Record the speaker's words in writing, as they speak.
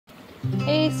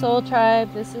Hey Soul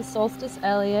Tribe, this is Solstice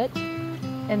Elliott.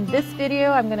 In this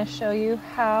video I'm going to show you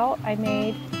how I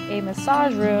made a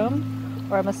massage room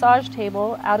or a massage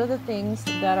table out of the things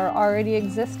that already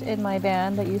exist in my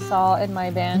van that you saw in my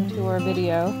van tour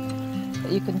video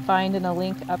that you can find in a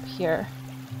link up here.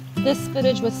 This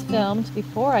footage was filmed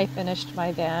before I finished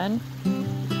my van.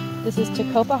 This is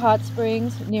Tecopa Hot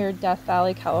Springs near Death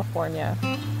Valley, California.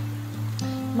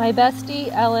 My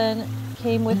bestie Ellen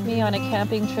came with me on a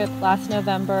camping trip last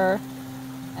November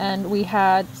and we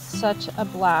had such a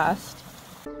blast.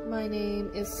 My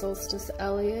name is Solstice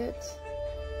Elliott.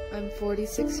 I'm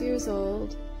 46 years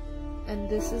old and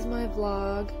this is my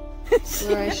vlog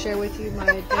where I share with you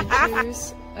my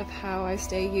adventures of how I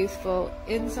stay youthful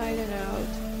inside and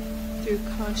out through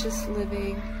conscious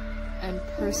living and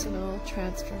personal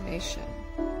transformation.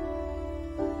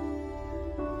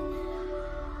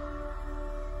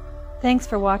 Thanks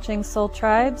for watching, Soul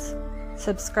Tribes.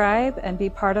 Subscribe and be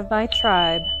part of my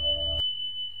tribe.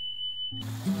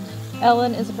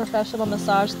 Ellen is a professional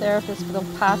massage therapist for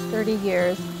the past 30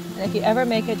 years, and if you ever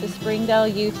make it to Springdale,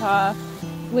 Utah,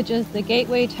 which is the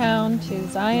gateway town to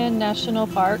Zion National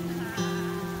Park,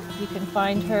 you can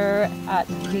find her at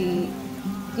the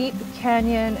Deep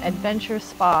Canyon Adventure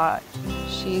Spa.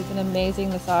 She's an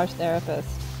amazing massage therapist.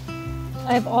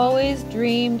 I've always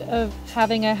dreamed of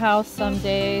having a house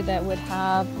someday that would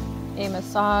have a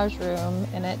massage room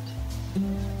in it.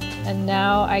 And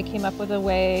now I came up with a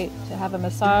way to have a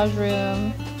massage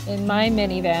room in my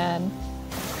minivan.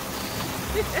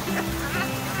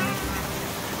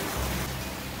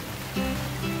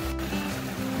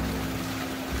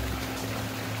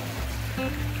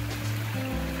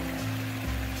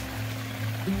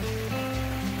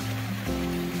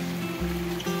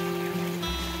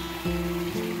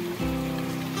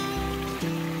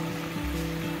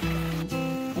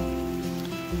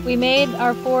 We made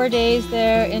our 4 days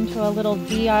there into a little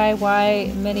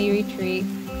DIY mini retreat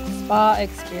spa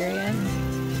experience,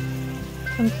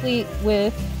 complete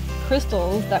with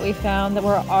crystals that we found that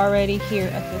were already here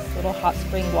at this little hot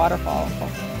spring waterfall.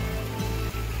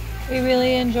 We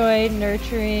really enjoyed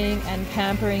nurturing and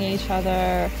pampering each other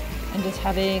and just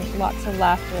having lots of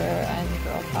laughter and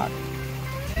girl talk.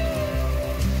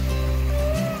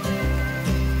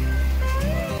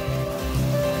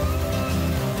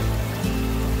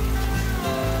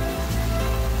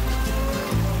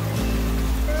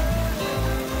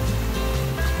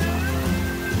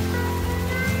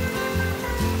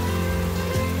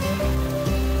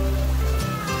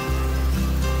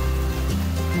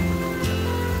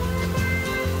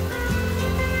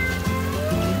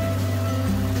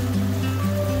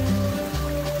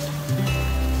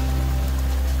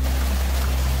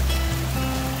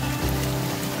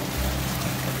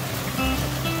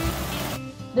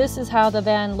 This is how the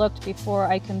van looked before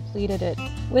I completed it.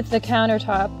 With the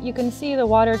countertop, you can see the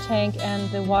water tank and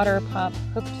the water pump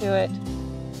hooked to it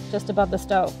just above the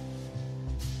stove.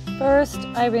 First,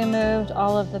 I removed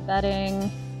all of the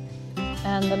bedding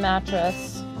and the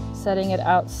mattress, setting it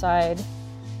outside.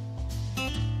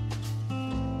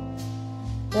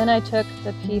 Then I took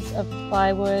the piece of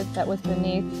plywood that was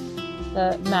beneath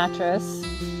the mattress.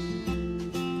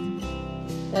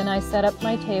 Then I set up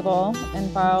my table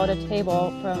and borrowed a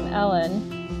table from Ellen.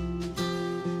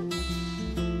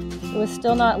 It was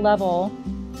still not level,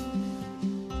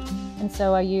 and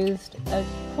so I used a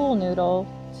pool noodle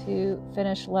to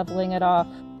finish leveling it off.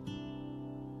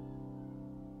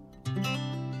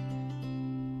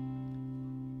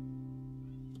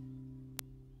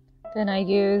 Then I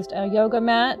used a yoga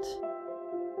mat,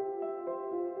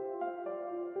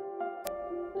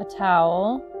 a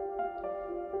towel,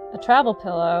 a travel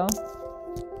pillow,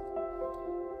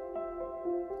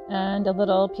 and a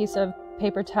little piece of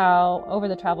paper towel over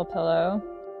the travel pillow.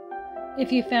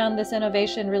 If you found this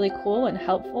innovation really cool and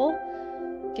helpful,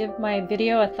 give my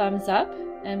video a thumbs up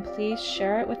and please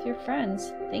share it with your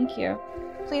friends. Thank you.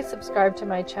 Please subscribe to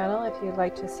my channel if you'd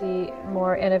like to see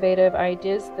more innovative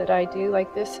ideas that I do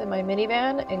like this in my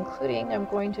minivan, including I'm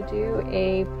going to do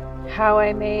a how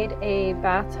I made a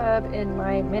bathtub in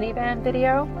my minivan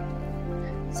video.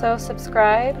 So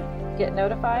subscribe, get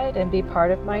notified, and be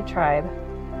part of my tribe.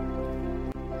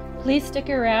 Please stick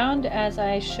around as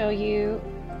I show you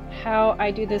how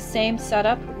I do the same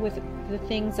setup with the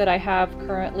things that I have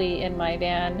currently in my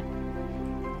van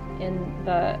in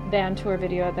the van tour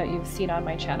video that you've seen on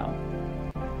my channel.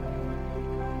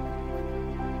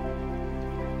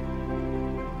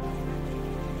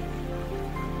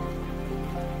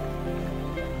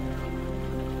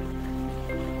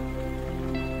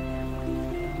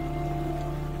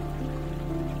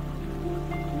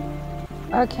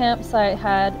 Our campsite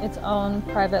had its own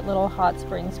private little hot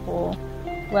springs pool.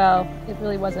 Well, it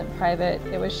really wasn't private.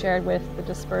 It was shared with the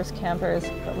dispersed campers,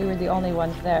 but we were the only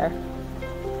ones there.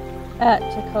 At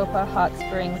Tecopa Hot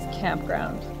Springs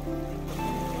Campground.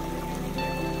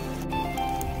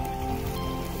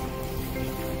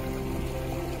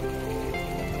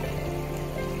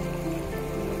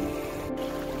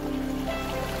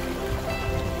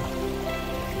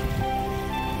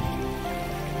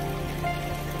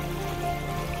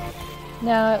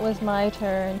 Now it was my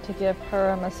turn to give her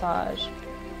a massage.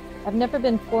 I've never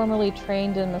been formally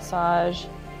trained in massage,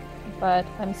 but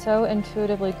I'm so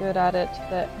intuitively good at it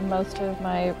that most of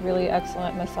my really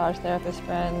excellent massage therapist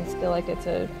friends feel like it's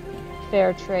a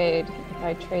fair trade if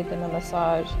I trade them a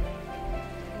massage.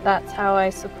 That's how I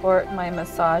support my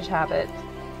massage habit.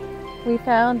 We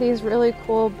found these really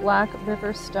cool black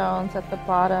river stones at the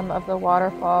bottom of the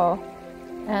waterfall,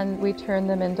 and we turned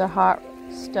them into hot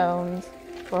stones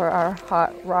for our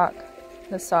hot rock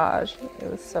massage.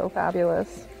 It was so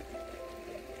fabulous.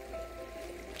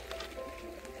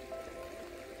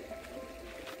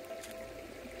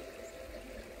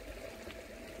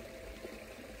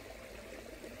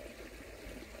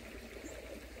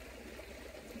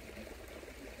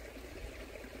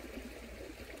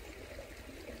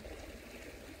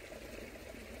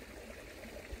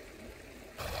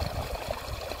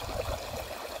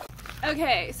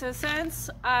 Okay, so since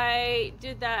I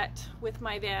did that with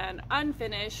my van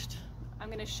unfinished, I'm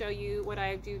going to show you what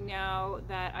I do now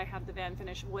that I have the van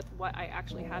finished with what I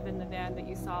actually have in the van that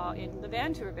you saw in the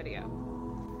van tour video.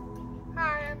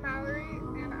 Hi, I'm Mallory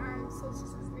and I'm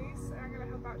Solstice's niece, and I'm going to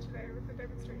help out today with the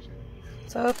demonstration.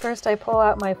 So first I pull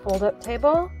out my fold-up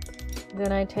table,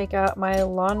 then I take out my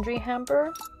laundry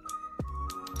hamper.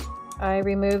 I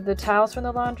remove the towels from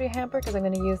the laundry hamper because I'm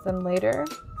going to use them later.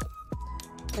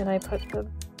 Then I put the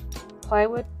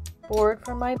plywood board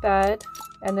from my bed,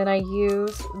 and then I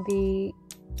use the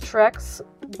Trex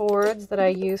boards that I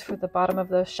use for the bottom of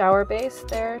the shower base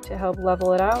there to help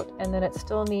level it out. And then it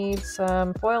still needs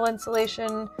some foil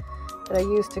insulation that I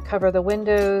use to cover the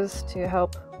windows to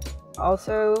help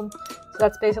also. So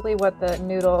that's basically what the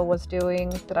noodle was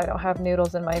doing, but I don't have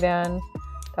noodles in my van.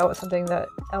 That was something that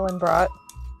Ellen brought.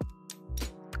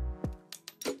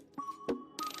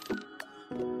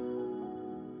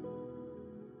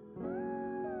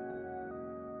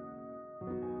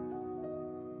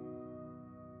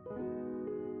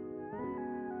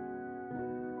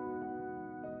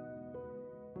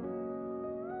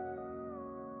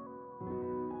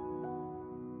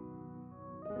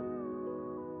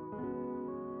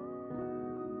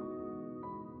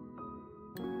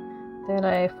 Then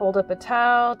I fold up a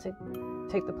towel to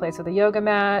take the place of the yoga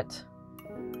mat.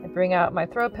 I bring out my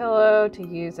throw pillow to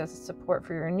use as a support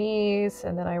for your knees,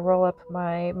 and then I roll up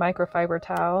my microfiber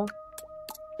towel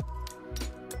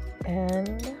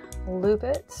and loop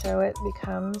it so it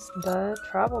becomes the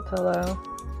travel pillow.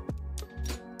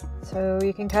 So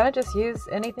you can kind of just use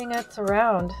anything that's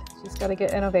around. You just got to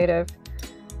get innovative.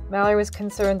 Mallory was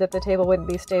concerned that the table wouldn't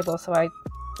be stable, so I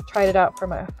tried it out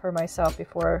for myself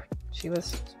before she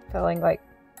was feeling like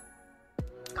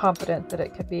confident that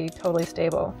it could be totally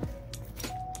stable.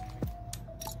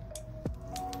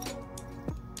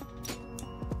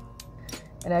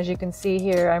 And as you can see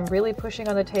here, I'm really pushing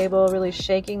on the table, really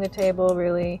shaking the table,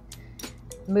 really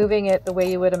moving it the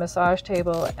way you would a massage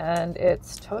table, and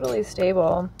it's totally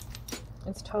stable.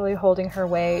 It's totally holding her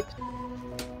weight.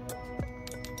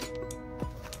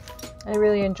 I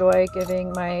really enjoy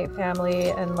giving my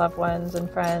family and loved ones and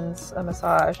friends a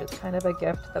massage. It's kind of a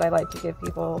gift that I like to give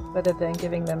people rather than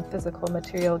giving them physical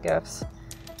material gifts.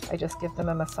 I just give them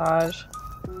a massage.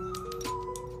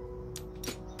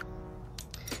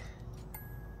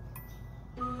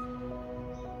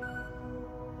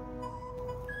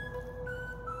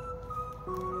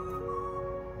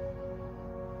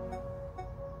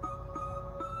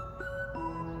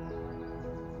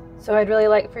 So I'd really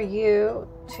like for you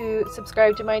to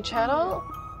subscribe to my channel.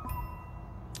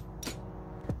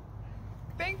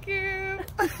 Thank you!